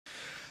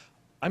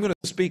I'm going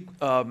to speak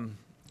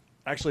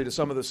actually to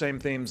some of the same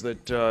themes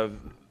that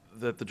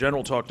that the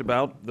general talked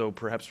about, though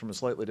perhaps from a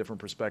slightly different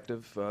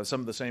perspective.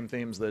 Some of the same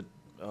themes that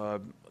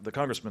the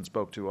congressman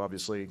spoke to,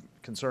 obviously,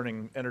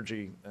 concerning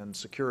energy and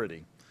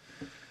security.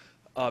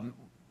 Let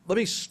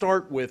me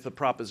start with a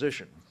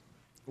proposition,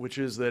 which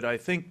is that I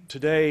think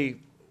today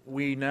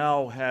we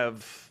now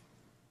have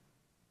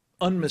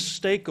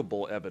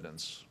unmistakable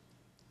evidence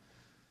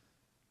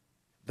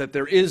that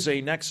there is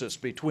a nexus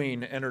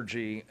between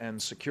energy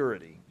and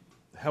security,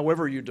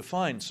 however you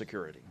define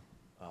security.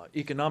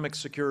 Economic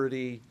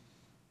security,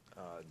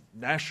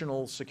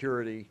 national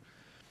security,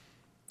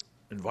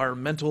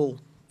 environmental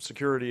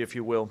security, if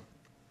you will.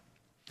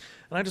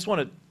 And I just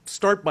want to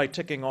start by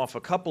ticking off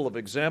a couple of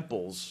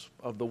examples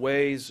of the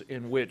ways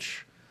in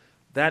which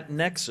that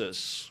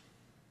nexus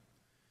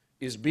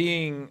is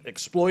being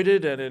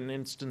exploited, and in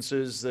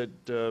instances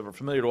that are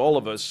familiar to all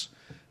of us,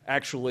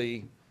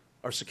 actually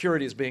our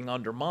security is being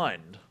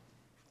undermined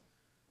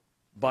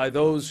by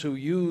those who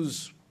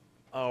use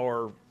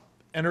our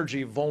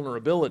energy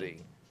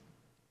vulnerability,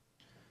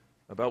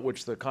 about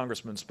which the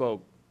congressman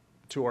spoke,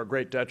 to our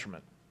great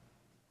detriment.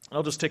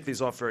 I'll just tick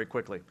these off very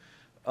quickly.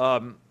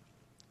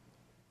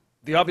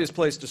 The obvious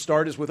place to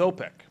start is with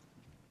OPEC,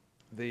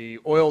 the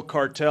oil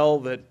cartel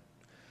that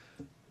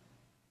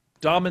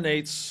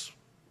dominates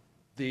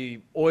the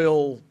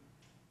oil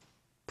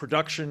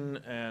production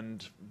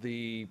and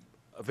the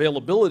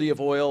availability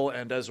of oil,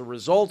 and as a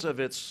result of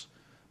its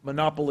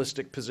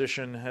monopolistic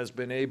position has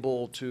been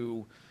able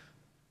to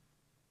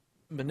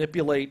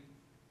manipulate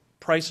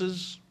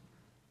prices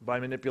by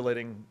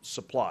manipulating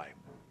supply.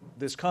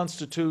 This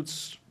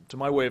constitutes, to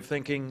my way of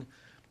thinking,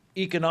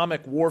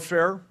 economic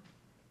warfare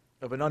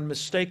of an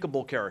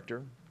unmistakable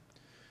character.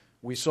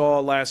 We saw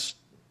last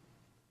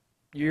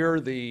year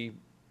the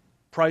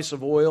price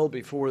of oil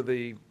before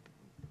the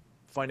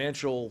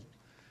financial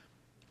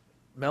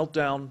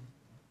meltdown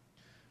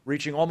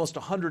reaching almost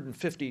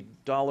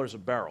 $150 a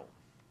barrel.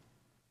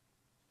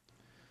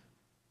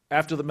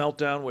 After the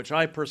meltdown, which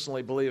I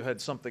personally believe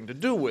had something to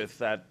do with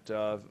that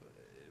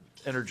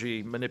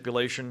energy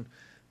manipulation,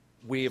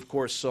 we of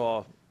course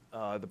saw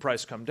the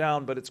price come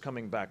down, but it's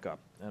coming back up.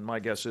 And my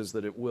guess is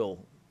that it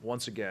will,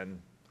 once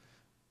again,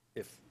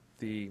 if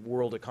the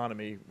world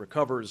economy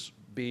recovers,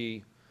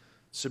 be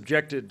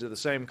subjected to the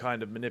same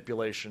kind of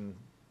manipulation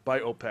by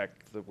OPEC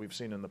that we've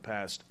seen in the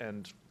past,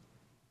 and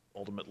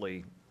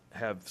ultimately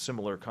have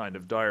similar kind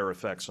of dire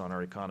effects on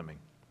our economy.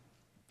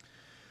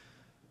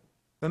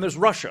 Then there's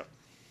Russia.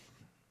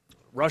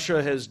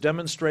 Russia has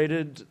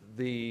demonstrated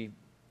the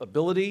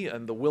ability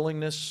and the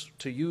willingness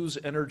to use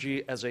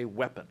energy as a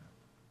weapon,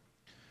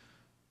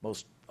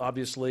 most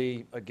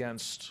obviously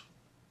against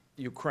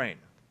Ukraine,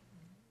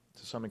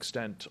 to some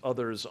extent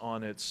others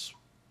on its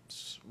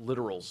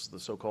littorals, the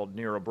so-called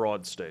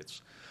near-abroad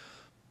states,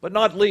 but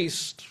not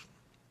least,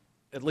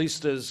 at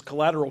least as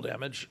collateral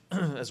damage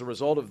as a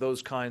result of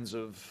those kinds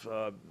of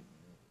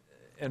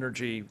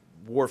energy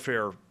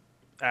warfare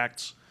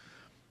acts.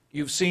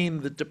 You've seen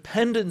the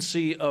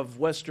dependency of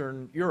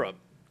Western Europe,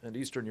 and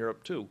Eastern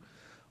Europe too,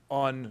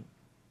 on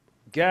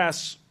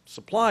gas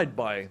supplied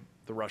by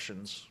the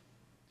Russians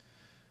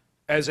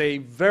as a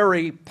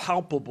very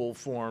palpable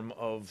form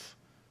of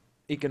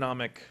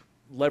economic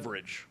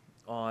leverage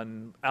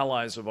on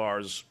allies of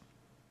ours,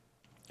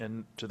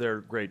 and to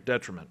their great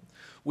detriment.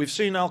 We've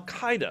seen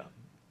Al-Qaeda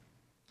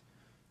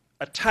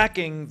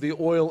attacking the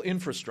oil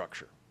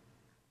infrastructure.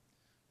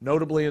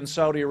 Notably in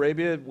Saudi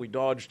Arabia, we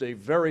dodged a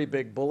very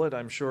big bullet.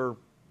 I'm sure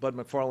Bud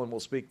McFarlane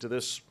will speak to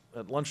this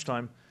at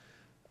lunchtime,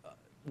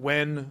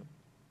 when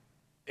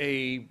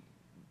a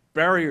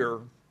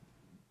barrier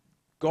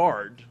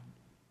guard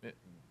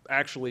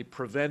actually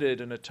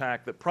prevented an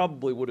attack that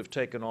probably would have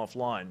taken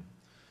offline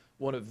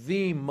one of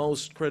the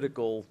most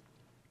critical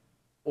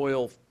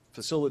oil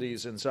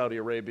facilities in Saudi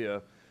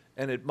Arabia,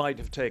 and it might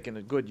have taken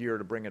a good year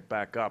to bring it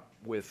back up,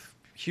 with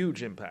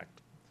huge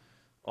impact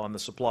on the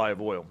supply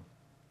of oil.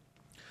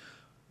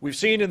 We've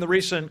seen in the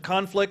recent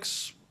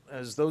conflicts,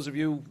 as those of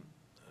you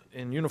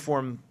in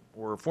uniform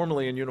or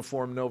formerly in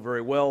uniform know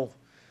very well,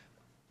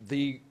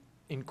 the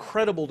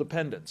incredible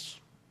dependence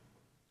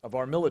of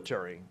our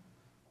military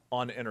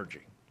on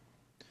energy,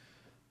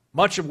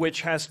 much of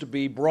which has to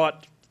be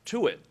brought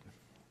to it,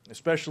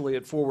 especially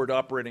at forward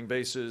operating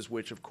bases,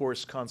 which of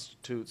course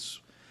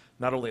constitutes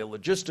not only a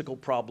logistical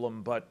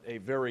problem, but a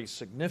very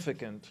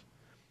significant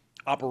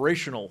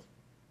operational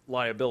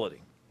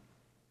liability.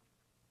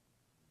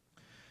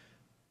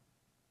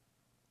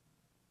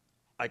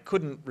 I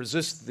couldn't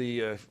resist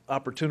the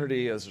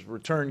opportunity as a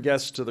return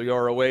guest to the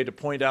ROA to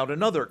point out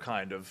another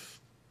kind of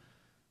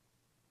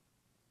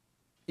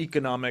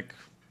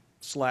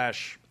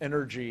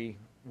economic/energy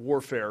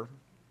warfare,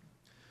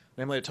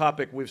 namely a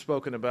topic we've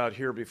spoken about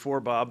here before,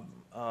 Bob,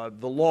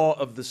 the law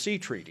of the sea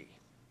treaty,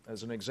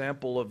 as an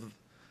example of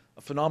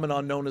a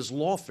phenomenon known as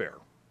lawfare,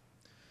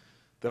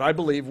 that I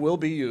believe will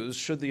be used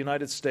should the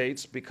United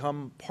States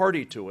become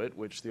party to it,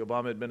 which the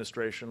Obama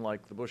administration,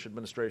 like the Bush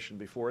administration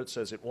before it,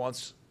 says it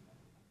wants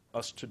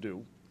us to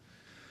do,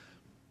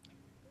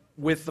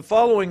 with the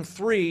following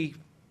three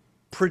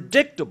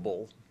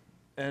predictable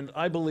and,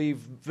 I believe,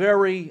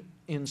 very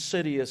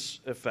insidious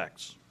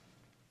effects.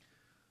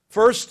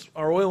 First,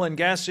 our oil and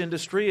gas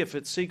industry, if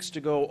it seeks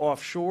to go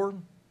offshore,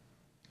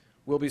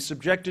 will be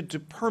subjected to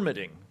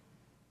permitting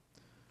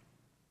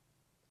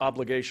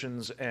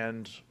obligations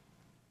and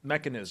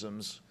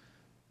mechanisms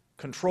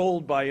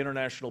controlled by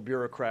international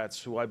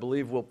bureaucrats who I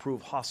believe will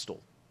prove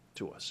hostile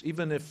to us.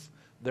 Even if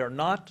they're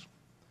not,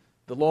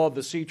 the law of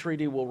the sea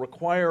treaty will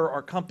require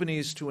our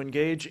companies to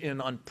engage in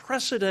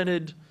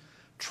unprecedented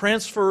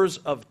transfers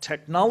of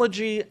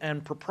technology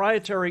and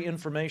proprietary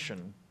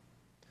information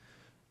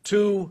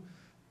to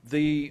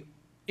the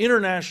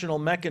international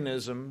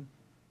mechanism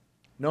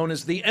known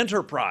as the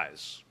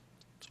enterprise.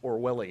 It's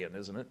Orwellian,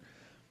 isn't it?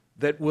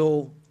 That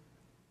will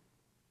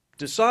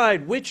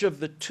decide which of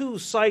the two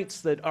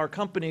sites that our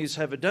companies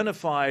have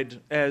identified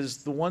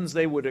as the ones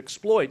they would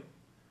exploit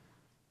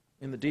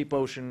in the deep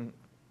ocean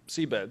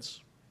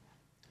seabeds,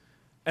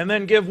 and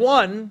then give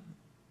one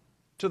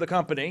to the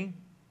company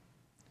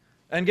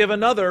and give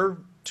another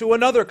to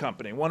another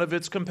company, one of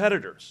its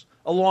competitors,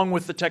 along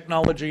with the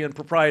technology and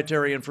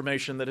proprietary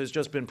information that has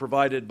just been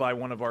provided by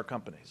one of our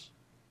companies.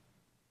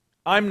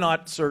 I'm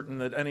not certain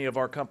that any of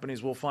our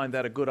companies will find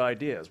that a good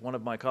idea. As one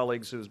of my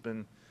colleagues who's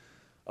been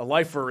a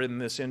lifer in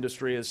this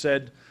industry has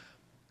said,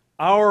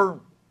 our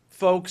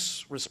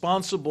folks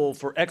responsible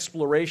for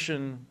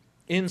exploration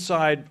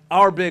inside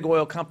our big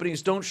oil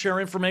companies don't share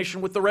information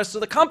with the rest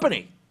of the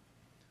company,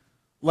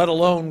 let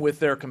alone with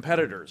their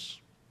competitors,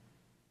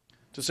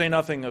 to say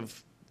nothing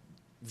of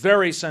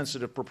very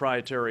sensitive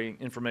proprietary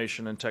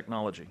information and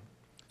technology.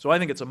 So I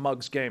think it's a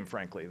mug's game,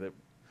 frankly, that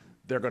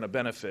they're going to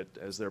benefit,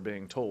 as they're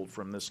being told,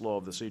 from this law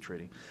of the sea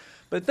treaty.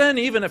 But then,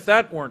 even if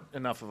that weren't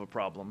enough of a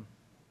problem,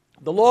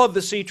 the law of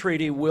the sea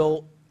treaty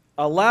will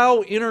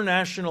allow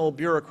international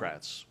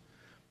bureaucrats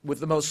with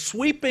the most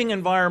sweeping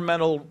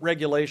environmental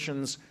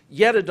regulations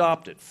yet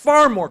adopted,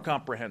 far more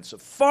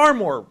comprehensive, far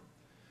more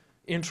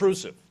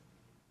intrusive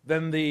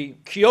than the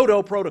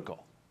Kyoto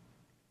Protocol.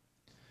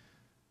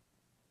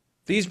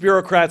 These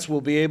bureaucrats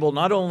will be able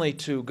not only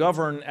to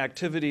govern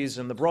activities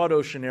in the broad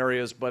ocean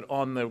areas, but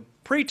on the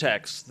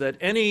pretext that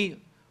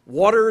any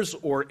waters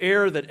or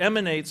air that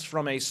emanates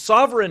from a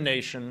sovereign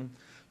nation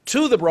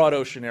to the broad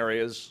ocean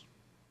areas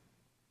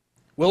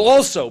will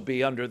also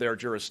be under their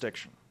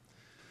jurisdiction.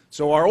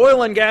 So our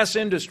oil and gas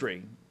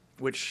industry,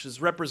 which is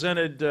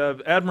represented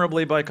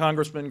admirably by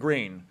Congressman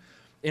Green,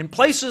 in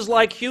places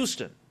like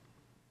Houston,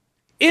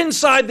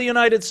 inside the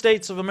United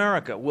States of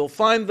America, will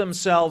find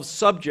themselves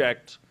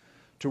subject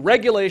to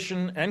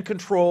regulation and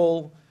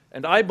control,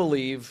 and I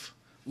believe,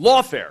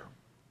 lawfare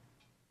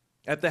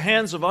at the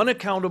hands of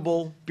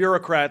unaccountable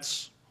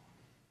bureaucrats,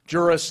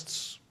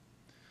 jurists,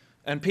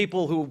 and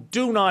people who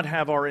do not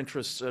have our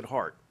interests at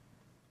heart.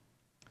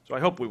 So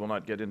I hope we will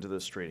not get into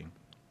this treaty.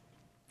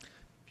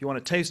 If you want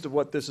a taste of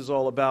what this is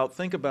all about,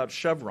 think about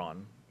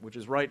Chevron, which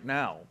is right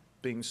now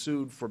being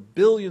sued for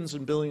billions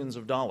and billions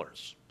of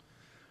dollars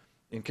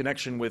in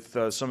connection with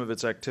some of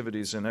its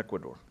activities in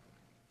Ecuador.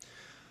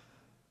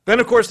 Then,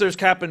 of course, there's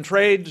cap and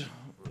trade.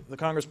 The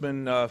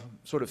congressman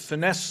sort of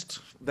finessed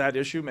that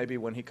issue. Maybe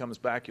when he comes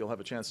back, you'll have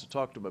a chance to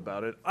talk to him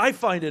about it. I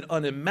find it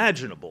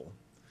unimaginable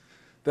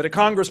that a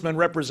congressman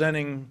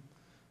representing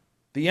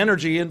the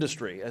energy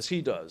industry, as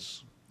he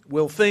does,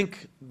 will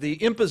think the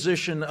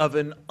imposition of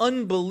an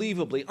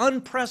unbelievably,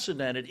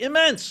 unprecedented,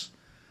 immense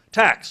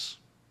tax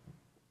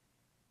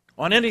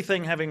on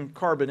anything having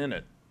carbon in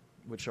it,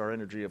 which our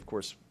energy, of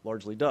course,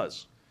 largely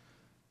does,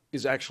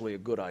 is actually a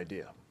good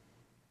idea.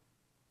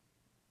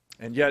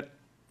 And yet,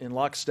 in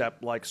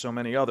lockstep, like so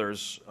many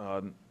others,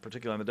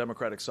 particularly on the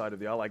Democratic side of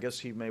the aisle, I guess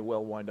he may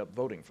well wind up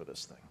voting for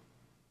this thing.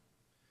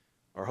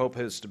 Our hope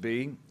has to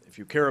be, if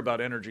you care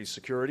about energy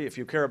security, if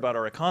you care about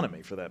our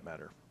economy for that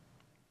matter,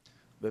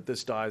 that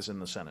this dies in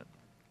the Senate.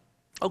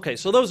 Okay,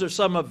 so those are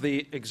some of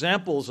the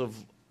examples of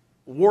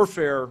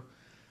warfare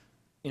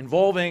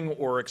involving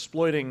or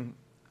exploiting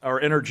our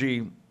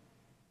energy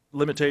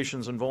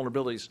limitations and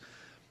vulnerabilities.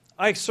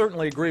 I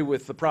certainly agree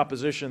with the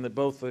proposition that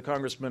both the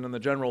congressman and the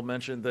general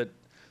mentioned, that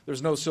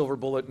there's no silver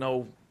bullet,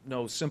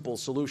 no simple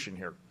solution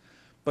here.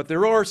 But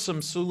there are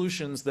some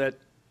solutions that,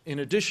 in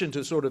addition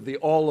to sort of the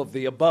all of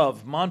the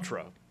above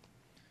mantra,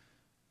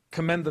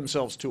 commend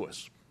themselves to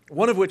us.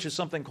 One of which is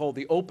something called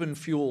the open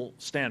fuel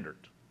standard.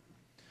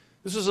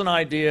 This is an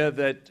idea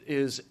that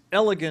is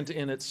elegant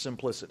in its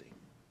simplicity.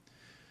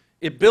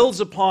 It builds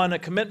upon a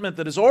commitment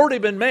that has already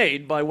been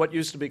made by what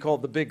used to be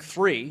called the Big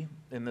Three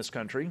in this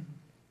country.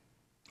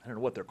 I don't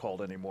know what they're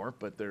called anymore,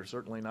 but they're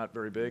certainly not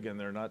very big, and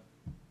they're not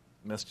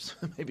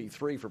maybe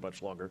three for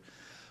much longer.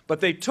 But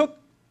they took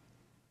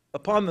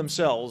upon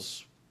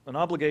themselves an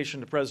obligation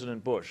to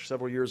President Bush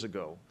several years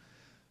ago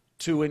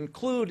to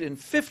include in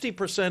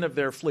 50% of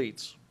their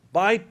fleets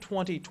by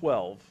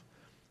 2012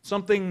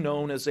 something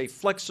known as a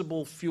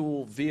flexible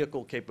fuel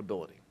vehicle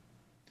capability.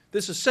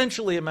 This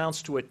essentially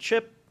amounts to a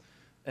chip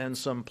and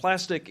some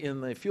plastic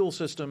in the fuel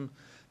system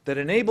that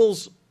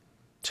enables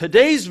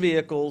today's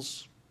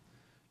vehicles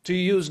to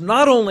use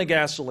not only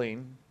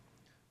gasoline,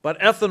 but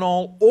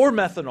ethanol or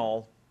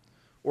methanol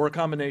or a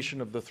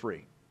combination of the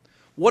three.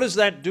 What does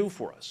that do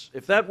for us?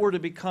 If that were to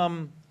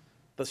become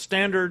the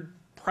standard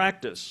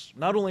practice,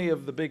 not only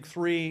of the big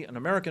three and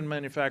American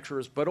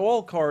manufacturers, but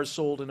all cars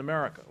sold in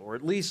America, or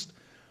at least,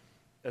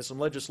 as some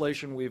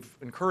legislation we've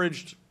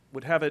encouraged,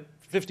 would have it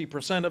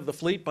 50% of the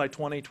fleet by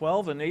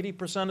 2012 and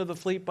 80% of the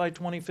fleet by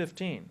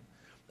 2015.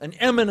 An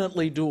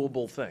eminently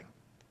doable thing.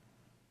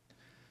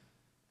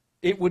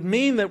 It would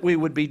mean that we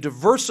would be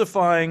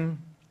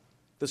diversifying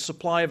the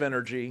supply of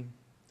energy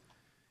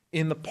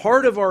in the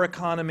part of our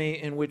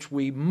economy in which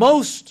we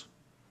most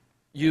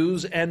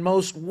use and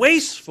most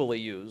wastefully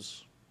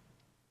use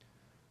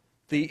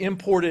the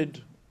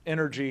imported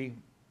energy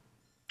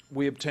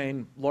we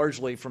obtain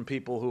largely from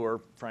people who are,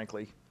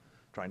 frankly,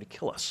 trying to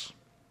kill us.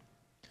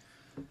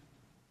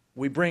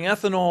 We bring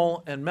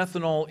ethanol and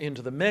methanol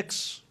into the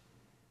mix.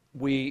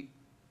 We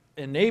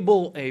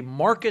enable a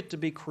market to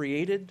be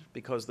created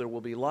because there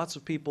will be lots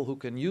of people who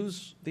can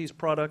use these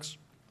products.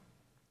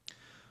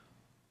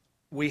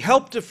 We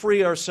help to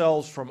free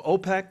ourselves from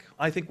OPEC.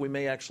 I think we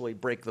may actually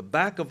break the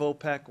back of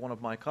OPEC. One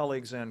of my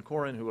colleagues, Ann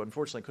Corin, who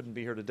unfortunately couldn't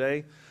be here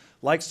today,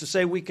 likes to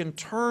say we can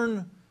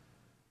turn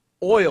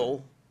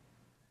oil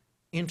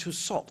into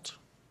salt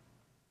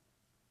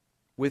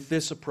with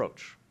this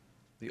approach,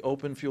 the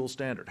open fuel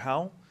standard.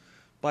 How?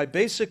 By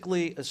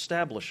basically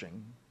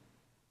establishing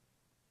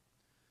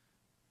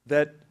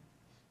that,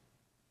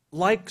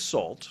 like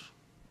salt,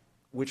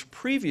 which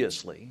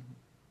previously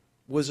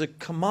was a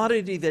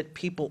commodity that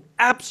people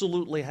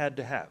absolutely had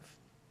to have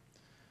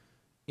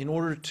in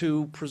order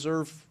to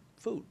preserve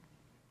food,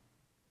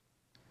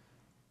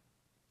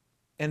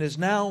 and is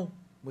now,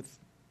 with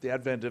the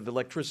advent of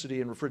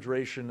electricity and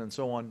refrigeration and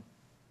so on,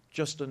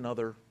 just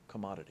another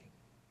commodity.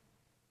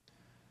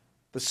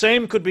 The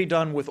same could be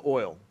done with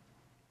oil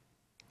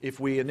if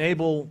we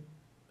enable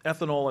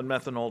ethanol and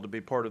methanol to be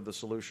part of the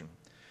solution.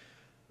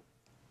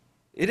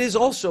 It is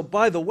also,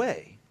 by the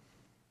way,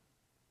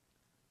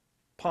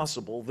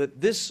 possible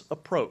that this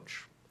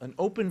approach, an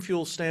open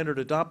fuel standard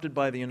adopted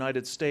by the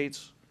United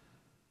States,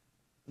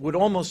 would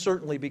almost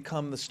certainly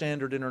become the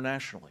standard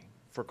internationally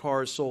for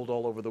cars sold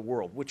all over the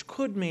world, which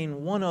could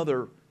mean one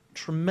other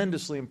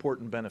tremendously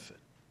important benefit.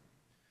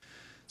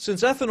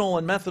 Since ethanol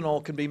and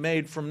methanol can be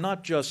made from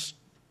not just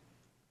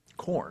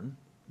corn,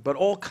 but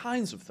all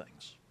kinds of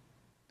things.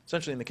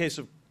 Essentially, in the case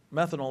of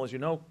methanol, as you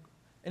know,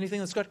 anything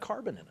that's got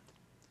carbon in it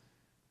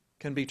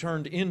can be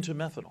turned into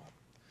methanol.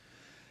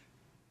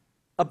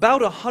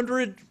 About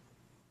 100,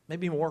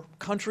 maybe more,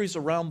 countries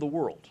around the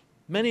world,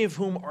 many of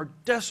whom are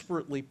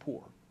desperately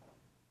poor,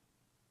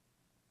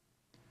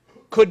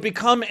 could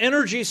become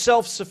energy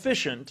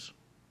self-sufficient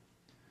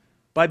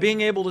by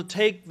being able to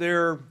take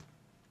their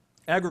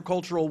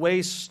agricultural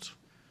waste,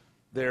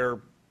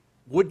 their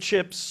wood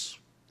chips,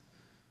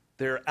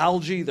 their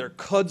algae, their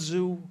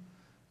kudzu,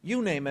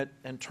 you name it,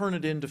 and turn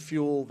it into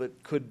fuel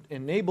that could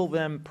enable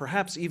them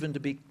perhaps even to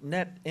be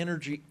net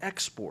energy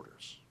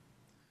exporters.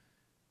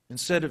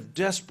 Instead of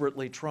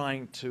desperately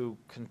trying to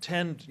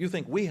contend, you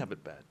think we have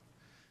it bad.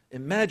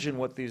 Imagine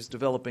what these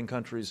developing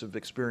countries have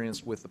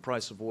experienced with the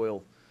price of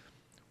oil,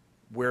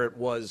 where it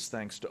was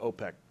thanks to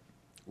OPEC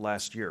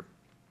last year.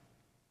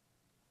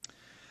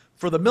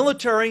 For the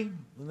military,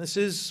 and this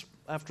is,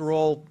 after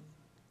all,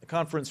 a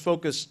conference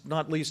focused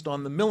not least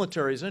on the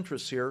military's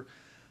interests here,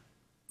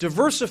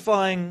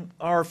 diversifying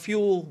our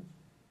fuel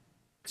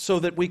so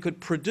that we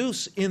could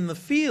produce in the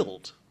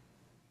field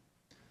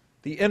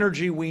the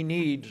energy we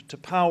need to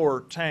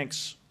power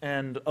tanks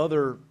and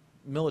other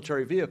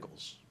military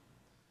vehicles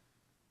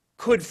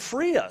could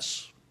free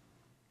us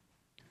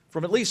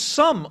from at least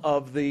some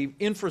of the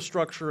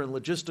infrastructure and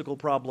logistical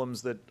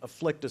problems that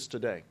afflict us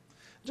today.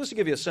 Just to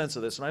give you a sense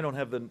of this, and I don't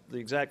have the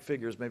exact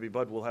figures, maybe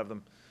Bud will have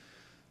them,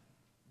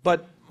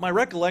 but my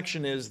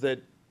recollection is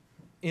that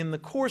in the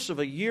course of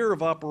a year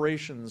of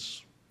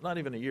operations, not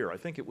even a year, I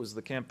think it was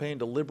the campaign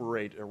to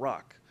liberate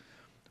Iraq,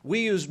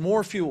 we used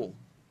more fuel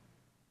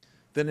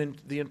than in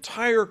the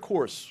entire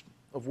course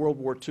of World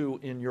War II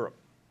in Europe.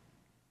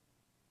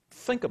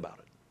 Think about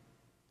it.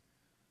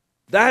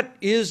 That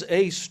is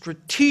a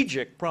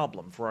strategic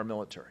problem for our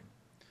military.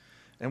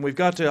 And we've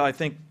got to, I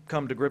think,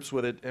 come to grips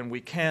with it, and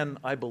we can,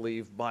 I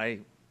believe, by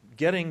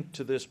getting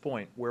to this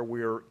point where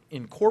we're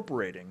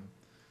incorporating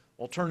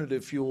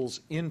alternative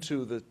fuels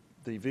into the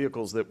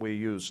vehicles that we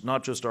use,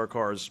 not just our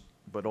cars,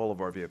 but all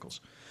of our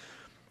vehicles.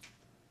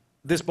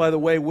 This, by the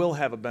way, will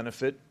have a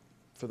benefit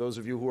for those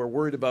of you who are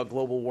worried about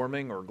global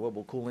warming or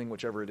global cooling,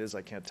 whichever it is,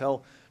 I can't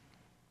tell,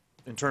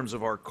 in terms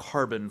of our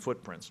carbon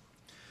footprints.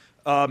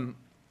 I'm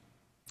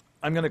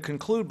going to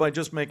conclude by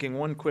just making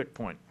one quick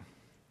point.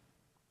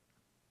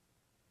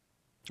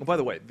 Oh, by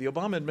the way, the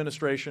Obama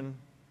administration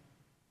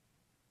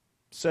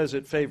says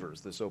it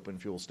favors this open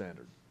fuel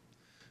standard.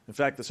 In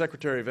fact, the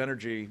Secretary of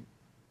Energy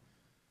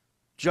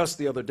just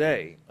the other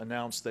day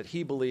announced that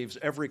he believes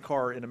every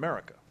car in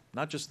America,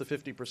 not just the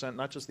 50%,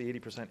 not just the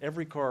 80%,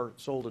 every car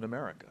sold in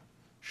America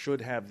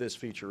should have this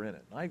feature in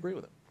it. I agree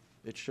with him.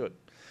 It should.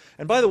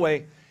 And by the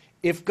way,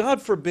 if,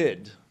 God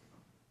forbid,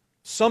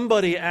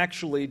 somebody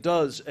actually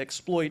does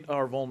exploit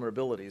our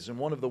vulnerabilities in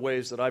one of the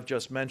ways that I've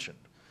just mentioned,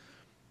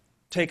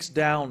 takes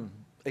down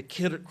a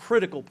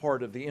critical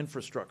part of the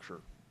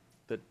infrastructure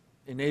that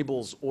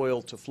enables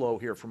oil to flow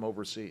here from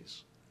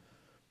overseas,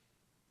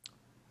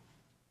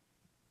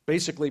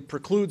 basically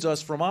precludes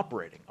us from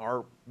operating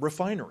our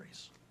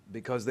refineries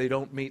because they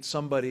don't meet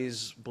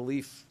somebody's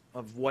belief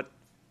of what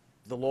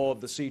the law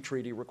of the sea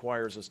treaty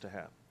requires us to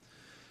have,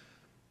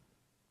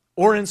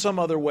 or in some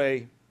other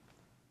way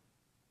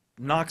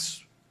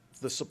knocks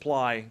the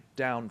supply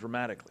down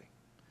dramatically.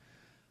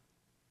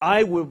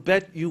 I will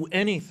bet you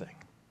anything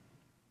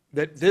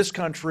that this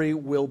country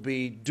will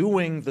be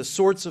doing the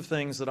sorts of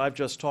things that I've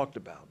just talked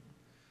about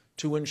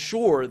to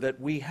ensure that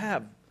we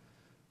have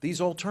these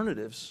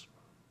alternatives.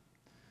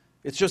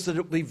 It's just that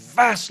it will be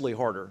vastly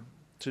harder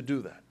to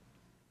do that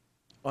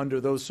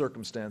under those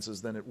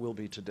circumstances than it will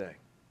be today.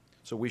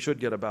 So we should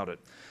get about it.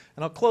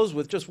 And I'll close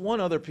with just one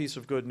other piece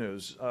of good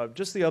news.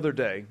 Just the other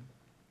day,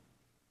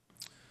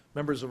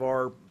 members of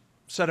our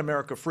Set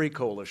America Free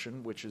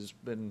coalition, which has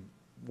been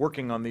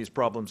working on these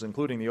problems,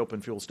 including the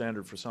open fuel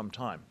standard, for some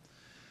time,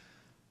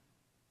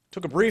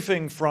 took a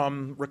briefing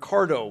from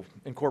Ricardo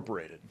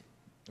Incorporated,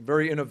 a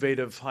very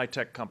innovative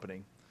high-tech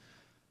company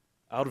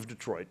out of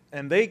Detroit.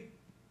 And they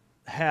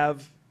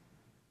have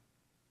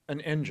an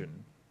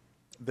engine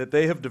that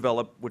they have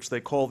developed, which they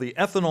call the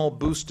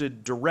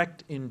ethanol-boosted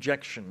direct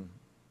injection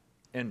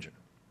engine,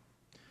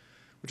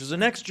 which is a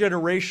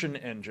next-generation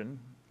engine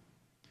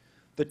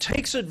that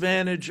takes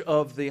advantage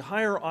of the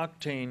higher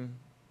octane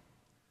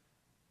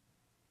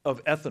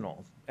of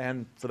ethanol,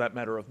 and for that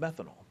matter of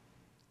methanol,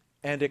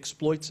 and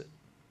exploits it,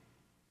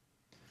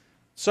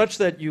 such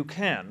that you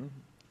can,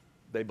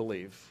 they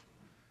believe,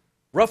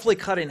 roughly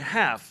cut in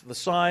half the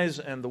size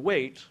and the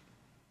weight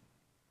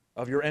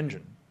of your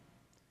engine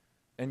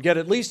and get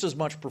at least as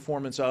much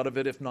performance out of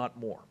it, if not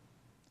more.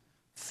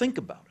 Think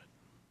about it.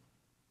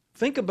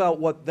 Think about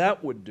what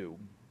that would do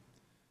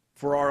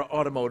for our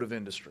automotive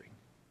industry,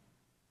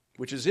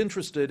 which is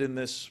interested in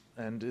this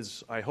and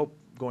is, I hope,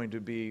 going to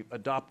be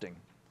adopting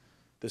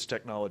this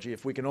technology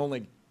if we can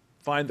only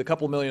find the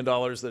couple $1 million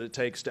that it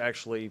takes to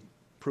actually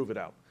prove it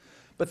out.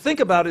 But think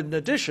about it, in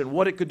addition,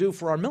 what it could do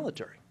for our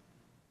military.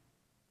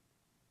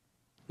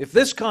 If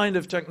this kind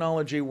of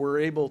technology were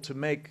able to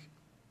make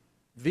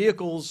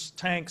vehicles,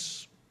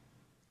 tanks,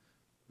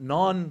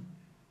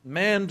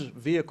 non-manned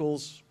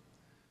vehicles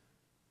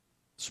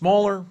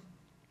smaller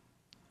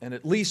and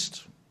at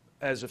least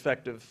as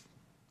effective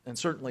and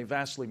certainly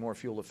vastly more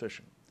fuel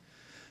efficient.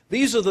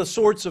 These are the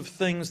sorts of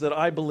things that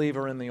I believe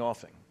are in the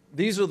offing.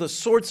 These are the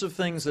sorts of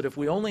things that if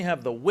we only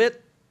have the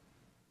wit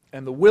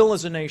and the will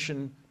as a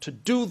nation to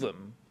do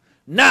them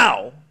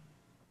now,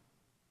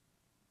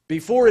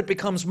 before it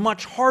becomes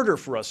much harder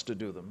for us to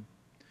do them,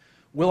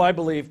 will, I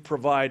believe,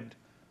 provide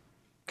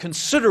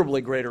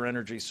considerably greater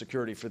energy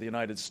security for the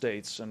United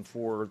States and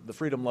for the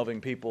freedom-loving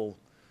people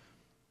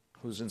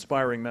whose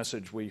inspiring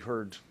message we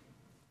heard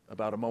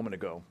about a moment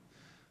ago,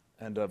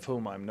 and of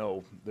whom I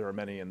know there are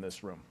many in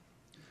this room.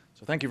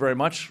 So thank you very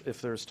much.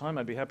 If there's time,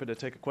 I'd be happy to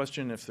take a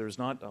question. If there's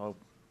not, I'll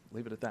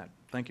leave it at that.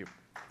 Thank you.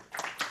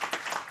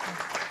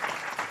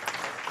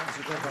 I'm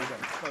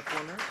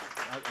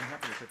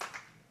happy to take.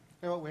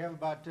 Well, we have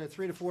about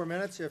 3 to 4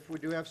 minutes. If we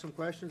do have some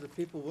questions, if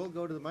people will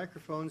go to the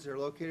microphones, they're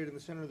located in the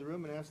center of the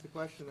room, and ask the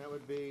question, that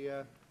would be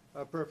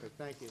perfect.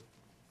 Thank you. Do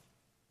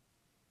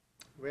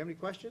we have any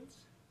questions?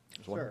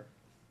 Sir.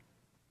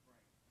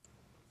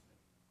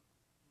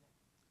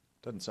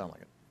 Doesn't sound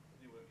like it.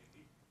 Anyway,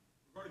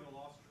 regarding the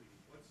loss treaty,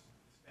 what's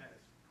the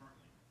status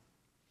currently?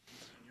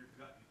 In your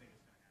gut, you think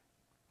it's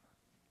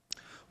going to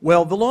happen?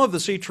 Well, the law of the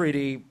sea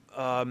treaty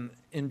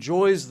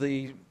enjoys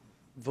the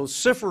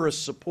vociferous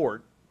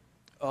support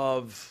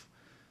of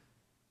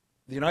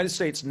the United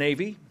States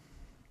Navy.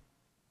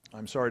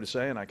 I'm sorry to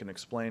say, and I can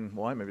explain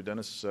why. Maybe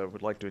Dennis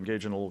would like to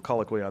engage in a little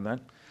colloquy on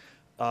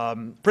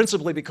that.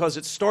 Principally because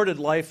it started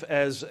life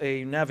as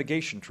a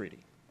navigation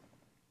treaty.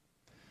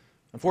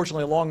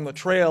 Unfortunately, along the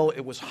trail,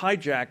 it was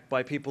hijacked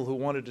by people who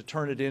wanted to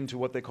turn it into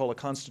what they call a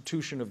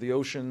constitution of the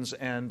oceans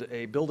and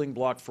a building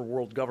block for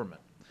world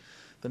government.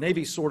 The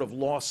Navy sort of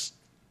lost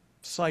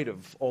sight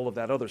of all of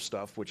that other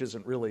stuff, which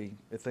isn't really,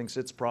 it thinks,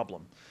 its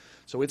problem.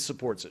 So it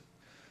supports it.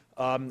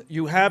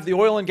 You have the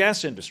oil and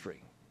gas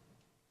industry.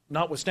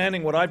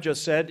 Notwithstanding what I've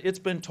just said, it's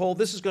been told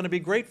this is going to be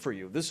great for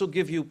you. This will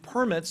give you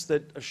permits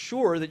that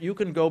assure that you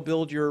can go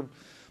build your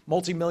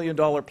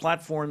multi-million-dollar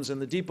platforms in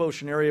the deep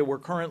ocean area where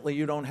currently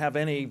you don't have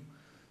any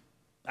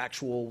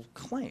actual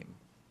claim.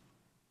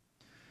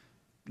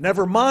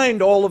 Never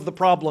mind all of the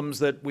problems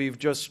that we've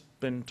just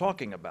been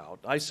talking about.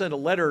 I sent a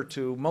letter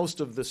to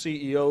most of the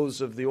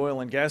CEOs of the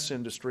oil and gas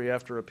industry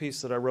after a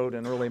piece that I wrote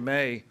in early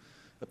May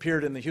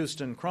appeared in the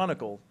Houston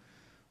Chronicle,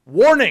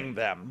 warning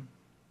them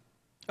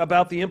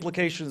about the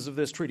implications of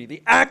this treaty,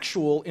 the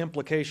actual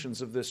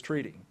implications of this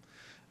treaty,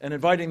 and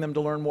inviting them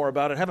to learn more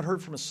about it. I haven't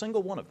heard from a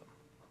single one of them.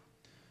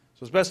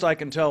 So as best I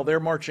can tell, they're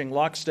marching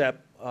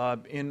lockstep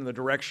in the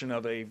direction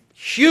of a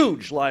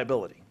huge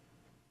liability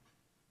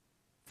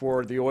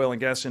for the oil and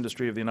gas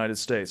industry of the United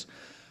States.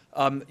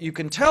 You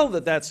can tell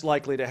that that's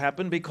likely to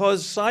happen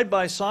because side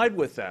by side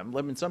with them,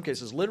 in some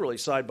cases literally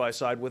side by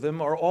side with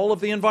them, are all of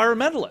the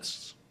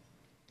environmentalists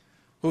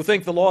who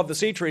think the law of the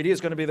sea treaty is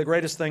going to be the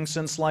greatest thing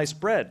since sliced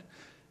bread.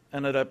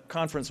 And at a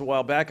conference a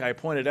while back, I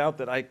pointed out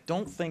that I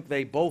don't think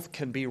they both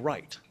can be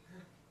right.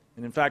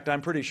 And in fact,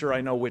 I'm pretty sure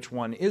I know which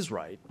one is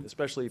right,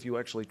 especially if you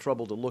actually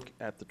trouble to look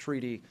at the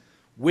treaty,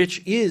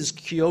 which is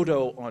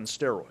Kyoto on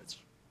steroids.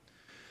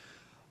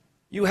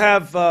 You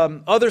have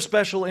other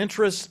special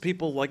interests,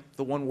 people like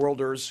the One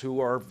Worlders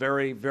who are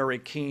very, very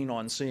keen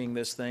on seeing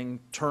this thing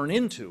turn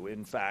into,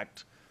 in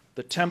fact,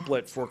 the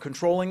template for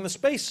controlling the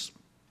space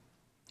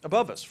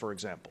above us, for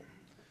example.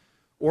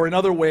 Or in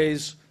other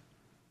ways,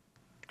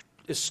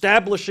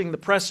 establishing the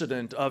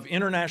precedent of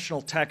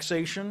international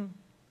taxation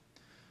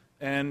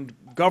and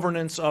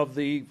governance of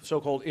the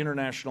so-called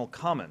international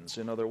commons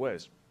in other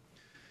ways.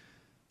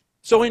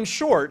 So in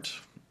short,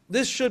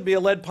 this should be a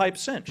lead pipe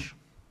cinch.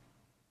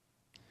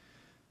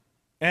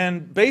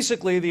 And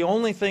basically, the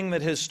only thing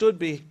that has stood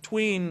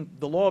between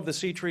the law of the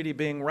sea treaty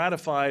being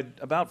ratified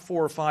about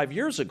 4 or 5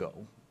 years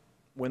ago,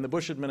 when the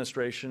Bush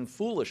administration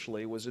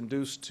foolishly was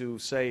induced to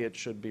say it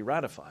should be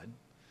ratified,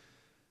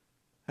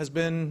 has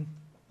been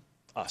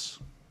us.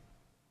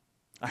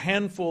 A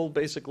handful,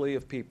 basically,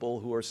 of people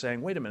who are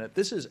saying, wait a minute,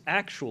 this is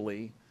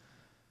actually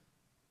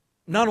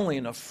not only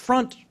an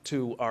affront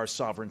to our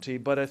sovereignty,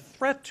 but a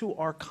threat to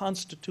our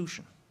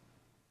Constitution,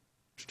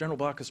 which General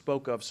Baca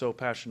spoke of so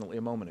passionately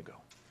a moment ago.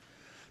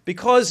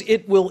 Because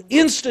it will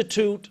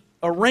institute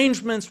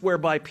arrangements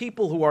whereby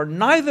people who are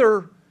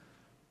neither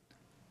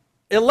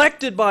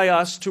elected by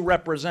us to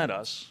represent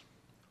us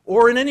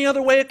or in any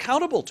other way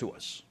accountable to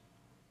us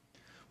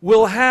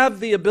will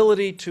have the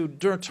ability to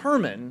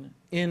determine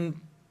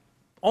in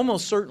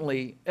almost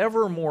certainly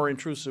ever more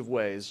intrusive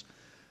ways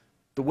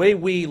the way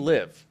we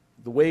live,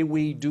 the way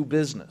we do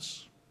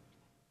business,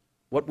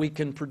 what we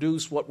can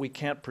produce, what we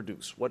can't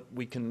produce, what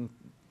we can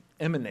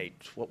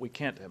emanate, what we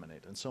can't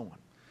emanate, and so on.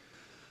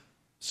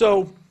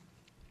 So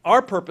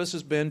our purpose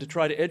has been to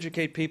try to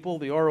educate people.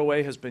 The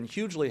ROA has been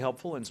hugely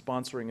helpful in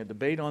sponsoring a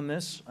debate on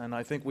this, and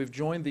I think we've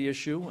joined the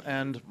issue,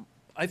 and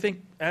I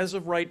think as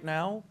of right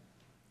now,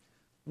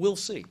 we'll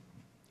see.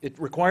 It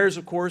requires,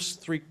 of course,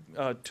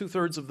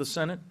 two-thirds of the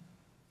Senate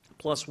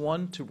plus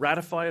one to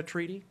ratify a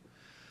treaty.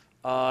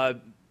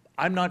 I'm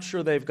not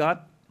sure they've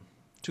got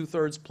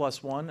two-thirds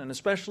plus one, and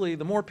especially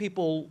the more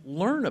people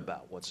learn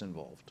about what's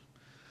involved,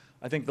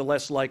 I think the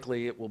less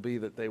likely it will be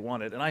that they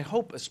want it. And I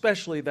hope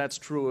especially that's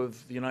true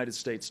of the United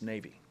States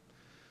Navy.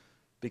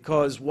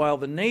 Because while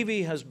the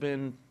Navy has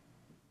been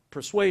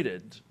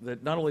persuaded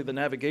that not only the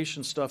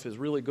navigation stuff is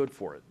really good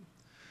for it,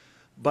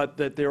 but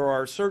that there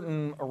are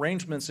certain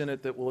arrangements in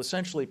it that will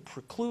essentially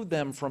preclude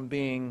them from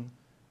being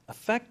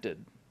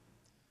affected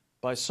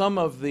by some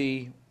of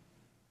the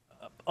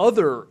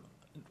other,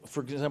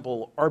 for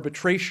example,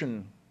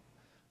 arbitration,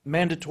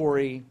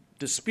 mandatory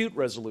dispute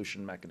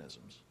resolution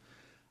mechanisms,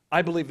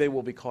 I believe they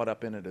will be caught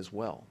up in it as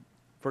well.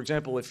 For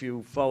example, if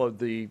you followed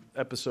the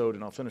episode,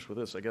 and I'll finish with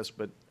this, I guess,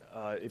 but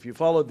if you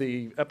followed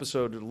the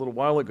episode a little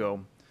while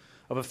ago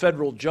of a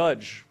federal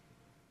judge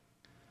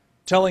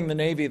telling the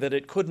Navy that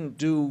it couldn't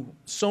do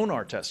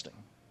sonar testing,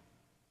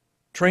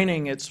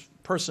 training its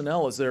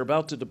personnel as they're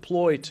about to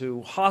deploy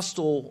to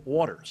hostile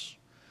waters,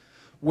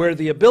 where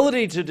the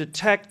ability to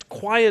detect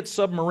quiet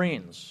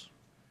submarines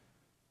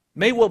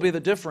may well be the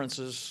difference,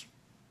 as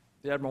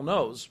the Admiral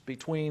knows,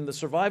 between the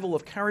survival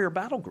of carrier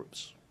battle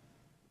groups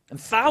and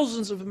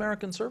thousands of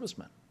American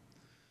servicemen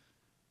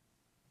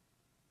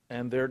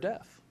and their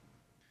death.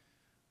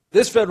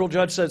 This federal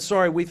judge said,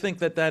 sorry, we think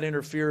that that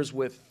interferes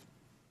with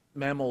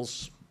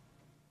mammals'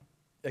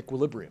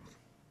 equilibrium,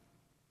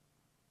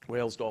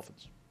 whales,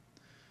 dolphins.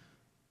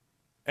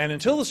 And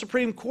until the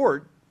Supreme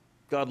Court,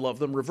 God love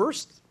them,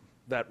 reversed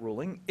that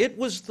ruling, it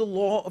was the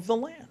law of the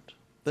land.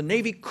 The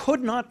Navy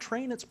could not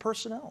train its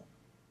personnel.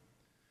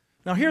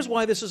 Now here's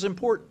why this is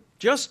important.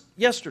 Just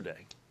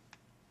yesterday,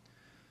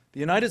 the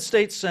United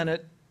States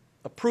Senate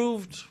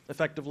approved,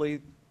 effectively,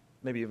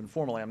 maybe even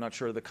formally, I'm not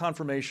sure, the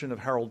confirmation of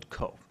Harold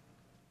Koh.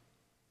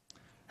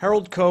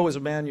 Harold Koh is a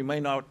man you may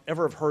not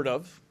ever have heard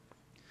of.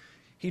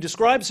 He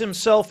describes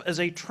himself as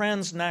a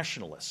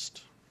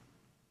transnationalist.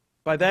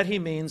 By that he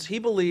means he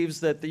believes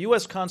that the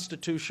U.S.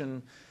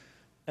 Constitution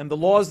and the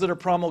laws that are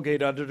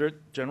promulgated under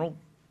it, General,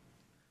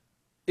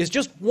 is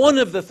just one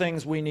of the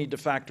things we need to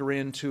factor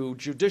into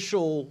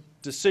judicial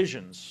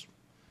decisions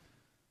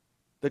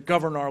that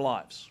govern our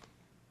lives.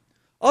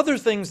 Other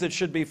things that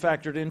should be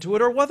factored into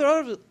it are what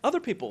other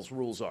people's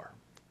rules are,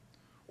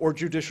 or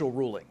judicial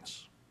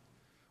rulings,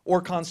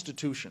 or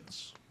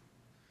constitutions,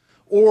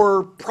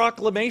 or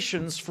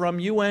proclamations from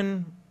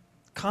UN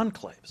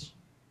conclaves.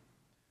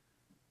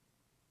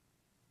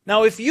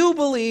 Now, if you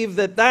believe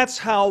that that's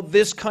how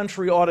this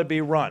country ought to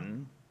be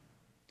run,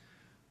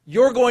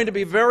 you're going to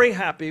be very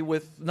happy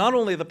with not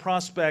only the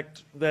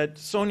prospect that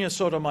Sonia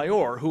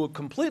Sotomayor, who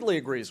completely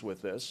agrees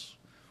with this,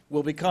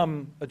 will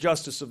become a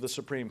justice of the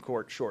Supreme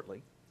Court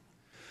shortly,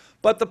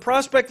 but the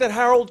prospect that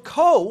Harold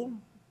Koh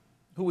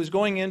who is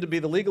going in to be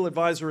the legal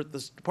advisor at the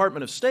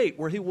Department of State,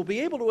 where he will be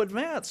able to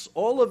advance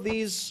all of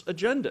these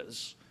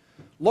agendas,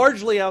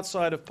 largely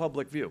outside of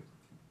public view.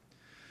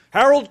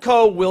 Harold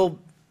Koh will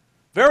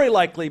very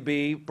likely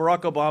be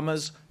Barack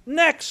Obama's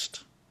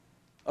next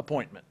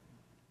appointment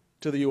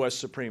to the U.S.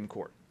 Supreme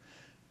Court,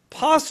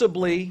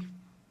 possibly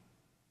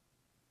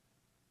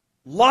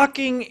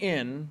locking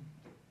in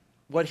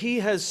what he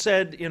has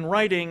said in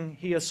writing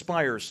he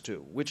aspires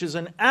to, which is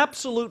an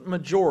absolute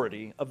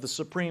majority of the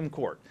Supreme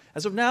Court.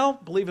 As of now,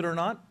 believe it or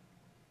not,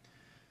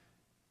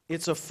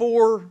 it's a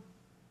 4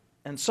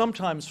 and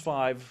sometimes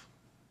 5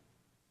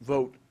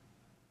 vote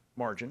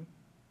margin,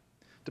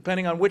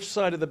 depending on which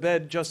side of the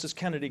bed Justice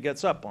Kennedy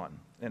gets up on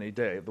any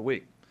day of the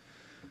week.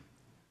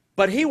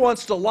 But he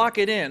wants to lock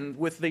it in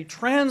with the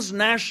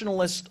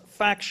transnationalist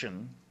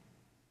faction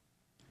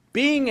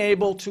being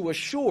able to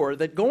assure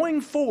that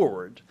going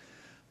forward,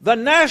 the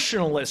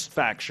nationalist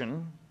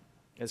faction,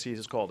 as he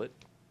has called it,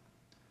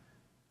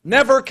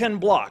 never can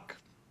block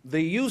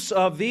the use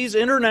of these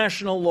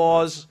international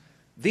laws,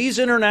 these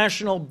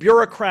international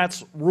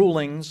bureaucrats'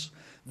 rulings,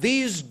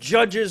 these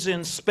judges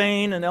in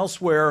Spain and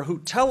elsewhere who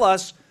tell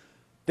us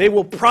they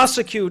will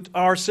prosecute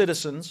our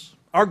citizens,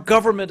 our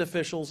government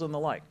officials, and the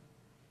like.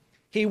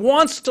 He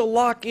wants to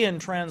lock in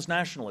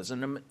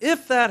transnationalism. And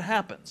if that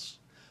happens,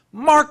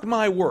 mark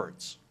my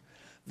words,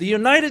 the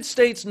United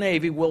States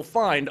Navy will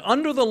find,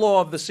 under the law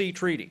of the Sea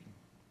Treaty,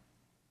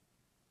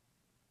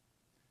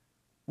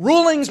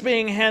 rulings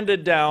being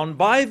handed down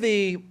by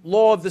the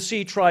law of the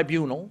Sea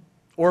Tribunal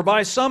or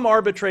by some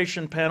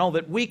arbitration panel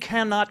that we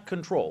cannot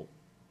control,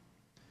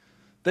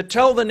 that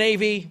tell the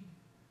Navy,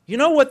 you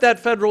know what that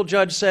federal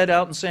judge said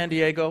out in San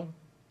Diego?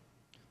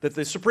 That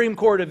the Supreme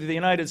Court of the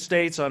United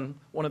States on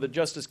one of the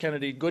Justice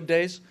Kennedy good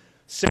days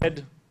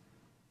said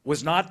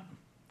was not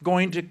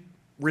going to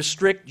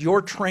restrict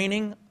your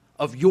training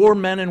of your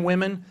men and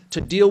women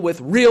to deal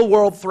with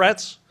real-world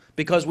threats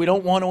because we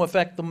don't want to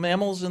affect the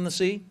mammals in the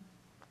sea?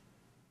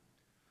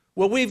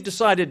 Well, we've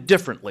decided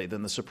differently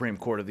than the Supreme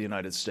Court of the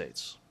United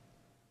States.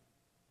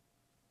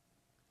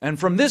 And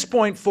from this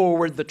point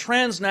forward, the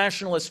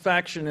transnationalist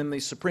faction in the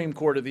Supreme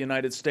Court of the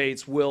United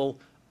States will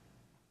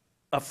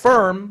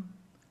affirm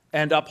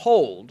and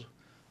uphold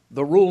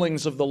the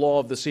rulings of the law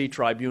of the Sea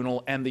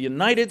Tribunal, and the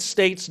United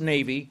States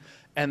Navy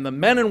and the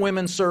men and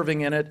women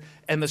serving in it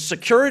and the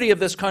security of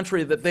this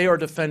country that they are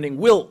defending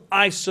will,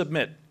 I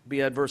submit,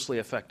 be adversely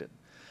affected.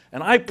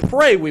 And I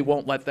pray we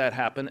won't let that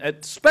happen,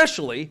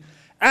 especially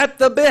at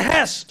the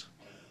behest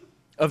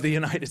of the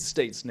United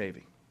States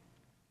Navy.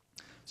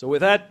 So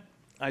with that,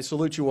 I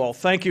salute you all.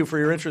 Thank you for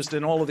your interest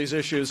in all of these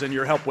issues and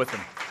your help with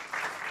them.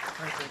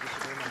 Thank you.